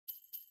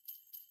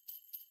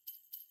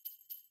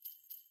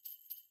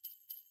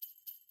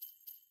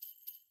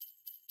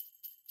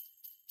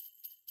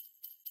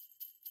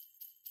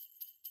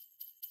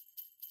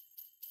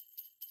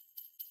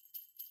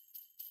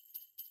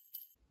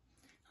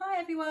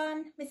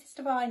everyone, Mrs.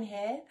 Devine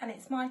here, and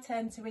it's my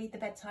turn to read the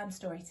bedtime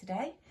story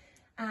today.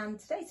 And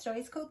today's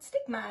story is called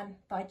Stickman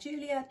by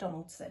Julia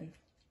Donaldson.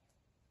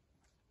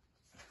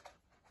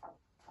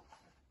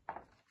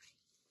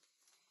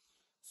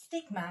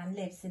 Stickman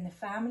lives in the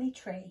family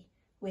tree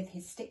with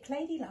his stick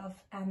lady love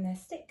and their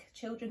stick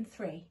children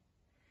 3.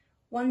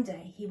 One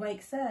day he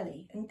wakes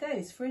early and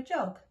goes for a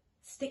jog.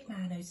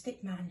 Stickman, oh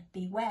stickman,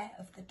 beware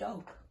of the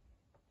dog.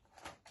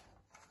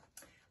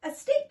 A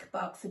stick,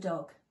 barks the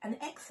dog, an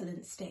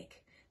excellent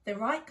stick, the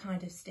right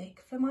kind of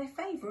stick for my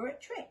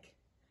favourite trick.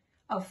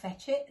 I'll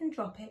fetch it and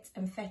drop it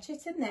and fetch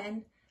it and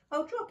then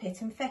I'll drop it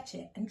and fetch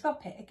it and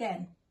drop it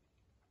again.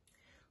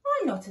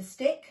 I'm not a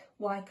stick,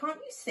 why can't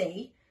you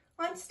see?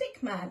 I'm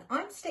Stickman,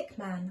 I'm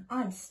Stickman,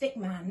 I'm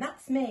Stickman,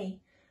 that's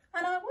me.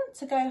 And I want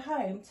to go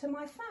home to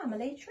my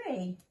family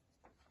tree.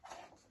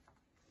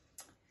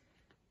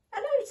 A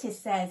notice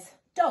says,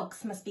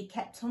 dogs must be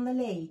kept on the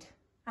lead.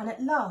 And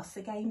at last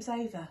the game's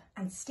over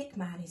and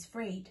Stickman is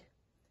freed.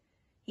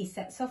 He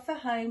sets off for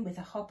home with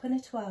a hop and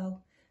a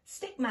twirl.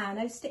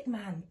 Stickman, oh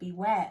Stickman,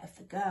 beware of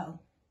the girl.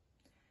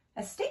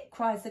 A stick,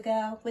 cries the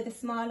girl with a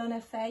smile on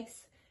her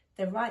face,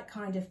 the right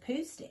kind of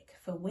poo stick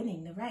for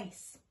winning the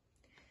race.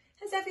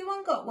 Has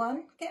everyone got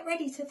one? Get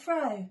ready to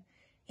throw.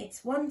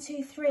 It's 1,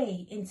 2,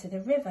 3, into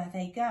the river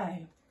they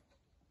go.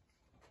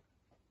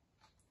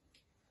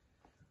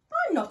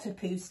 I'm not a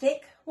poo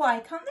stick, why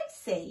can't they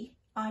see?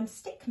 I'm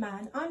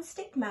Stickman, I'm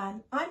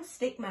Stickman, I'm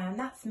Stickman,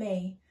 that's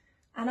me.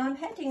 And I'm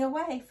heading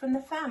away from the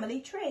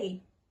family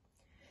tree.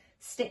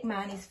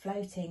 Stickman is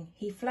floating,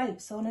 he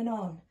floats on and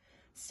on.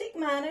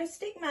 Stickman, oh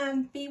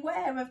Stickman,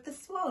 beware of the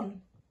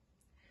swan.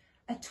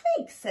 A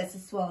twig, says the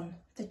swan,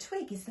 the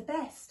twig is the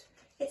best.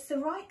 It's the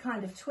right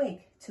kind of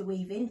twig to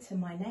weave into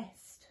my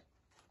nest.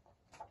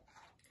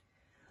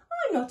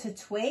 I'm not a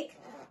twig,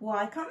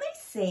 why can't they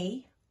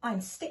see? I'm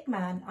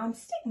Stickman, I'm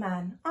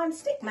Stickman, I'm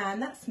Stickman,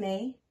 that's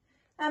me.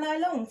 And I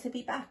long to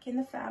be back in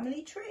the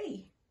family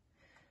tree.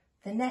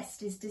 The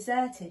nest is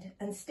deserted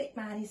and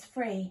Stickman is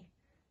free.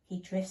 He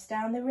drifts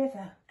down the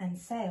river and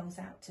sails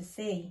out to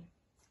sea.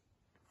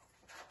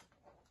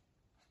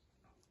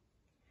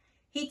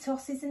 He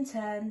tosses and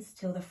turns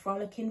till the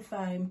frolicking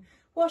foam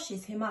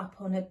washes him up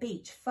on a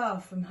beach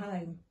far from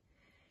home.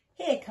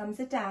 Here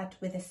comes a dad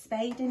with a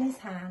spade in his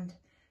hand.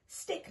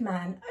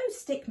 Stickman, oh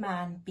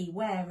Stickman,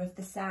 beware of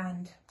the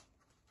sand.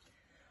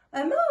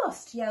 A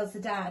mast, yells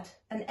the dad,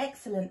 an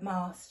excellent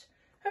mast.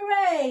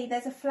 Hooray,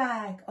 there's a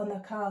flag on the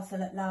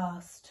castle at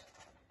last.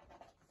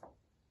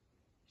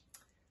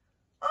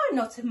 I'm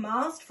not a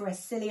mast for a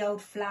silly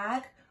old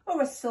flag,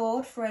 or a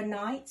sword for a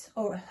knight,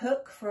 or a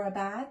hook for a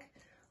bag.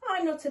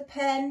 I'm not a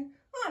pen,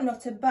 I'm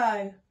not a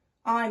bow,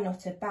 I'm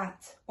not a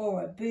bat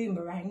or a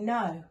boomerang,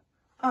 no,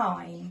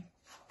 I'm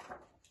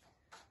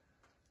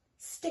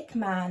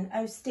Stickman,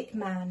 oh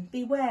Stickman,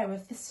 beware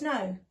of the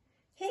snow.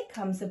 Here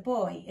comes a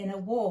boy in a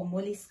warm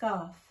woolly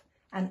scarf,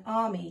 an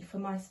arm for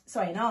my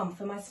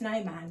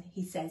snowman,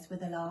 he says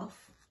with a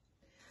laugh.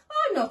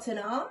 I'm not an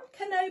arm,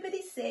 can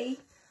nobody see?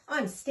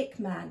 I'm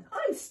Stickman,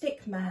 I'm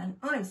Stickman,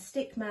 I'm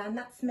Stickman,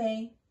 that's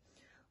me.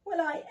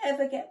 Will I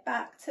ever get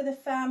back to the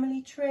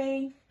family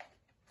tree?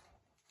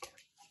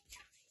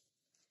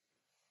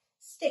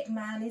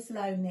 Stickman is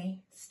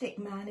lonely,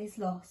 Stickman is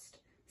lost,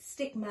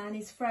 Stickman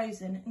is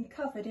frozen and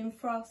covered in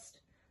frost.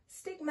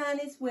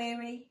 Stickman is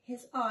weary,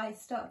 his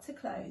eyes start to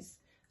close,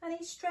 and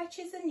he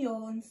stretches and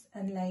yawns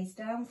and lays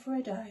down for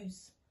a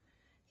doze.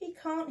 He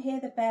can't hear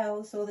the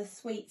bells or the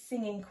sweet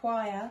singing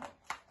choir,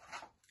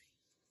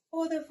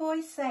 or the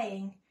voice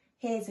saying,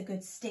 here's a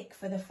good stick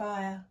for the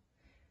fire.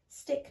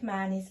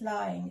 Stickman is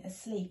lying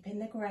asleep in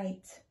the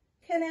grate.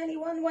 Can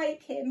anyone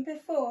wake him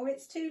before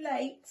it's too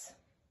late?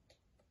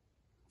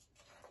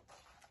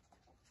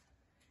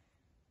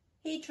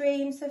 He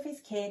dreams of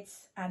his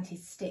kids and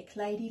his stick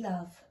lady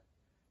love.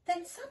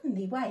 Then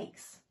suddenly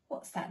wakes.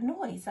 What's that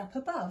noise up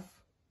above?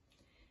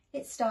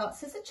 It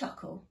starts as a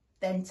chuckle,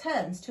 then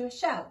turns to a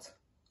shout.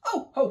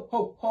 Oh, ho,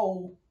 ho,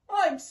 ho,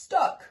 I'm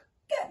stuck,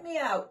 get me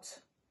out.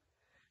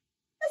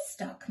 A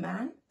stuck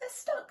man,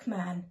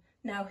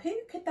 now who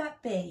could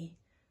that be?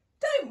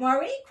 Don't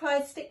worry,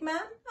 cries Stickman,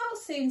 I'll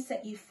soon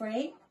set you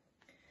free.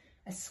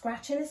 A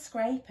scratch and a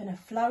scrape and a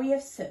flurry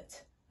of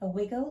soot, a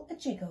wiggle, a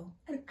jiggle,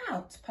 and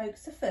out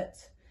pokes a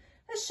foot.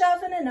 A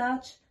shove and a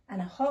nudge, and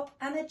a hop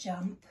and a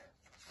jump.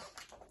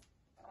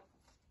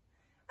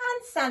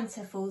 And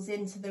Santa falls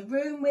into the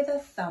room with a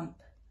thump.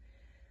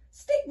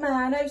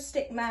 Stickman, oh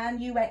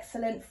Stickman, you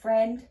excellent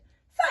friend.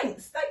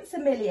 Thanks, thanks a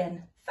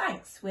million,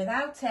 thanks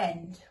without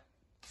end.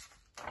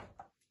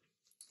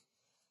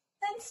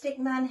 Then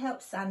Stickman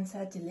helps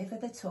Santa deliver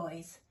the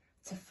toys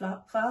to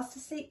fast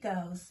asleep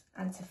girls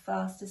and to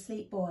fast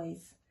asleep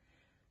boys.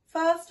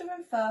 Faster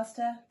and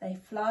faster they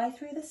fly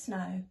through the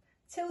snow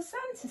till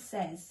Santa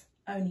says,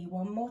 only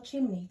one more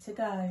chimney to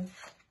go.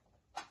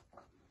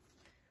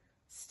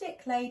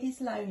 Stick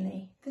lady's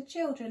lonely, the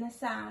children are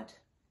sad.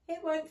 It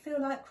won't feel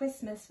like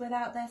Christmas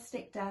without their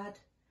stick dad.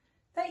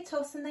 They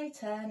toss and they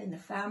turn in the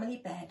family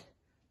bed.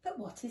 But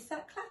what is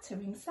that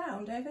clattering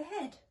sound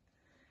overhead?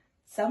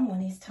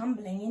 Someone is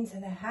tumbling into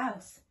the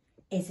house.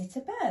 Is it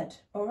a bird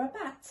or a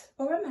bat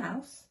or a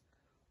mouse?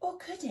 Or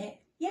could it,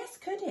 yes,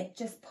 could it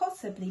just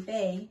possibly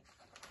be?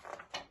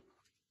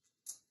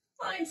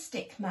 I'm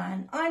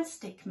Stickman, I'm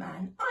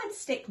Stickman, I'm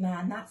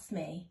Stickman, that's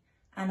me.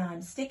 And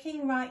I'm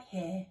sticking right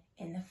here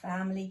in the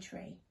family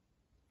tree.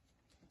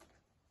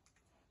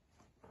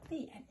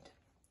 The end.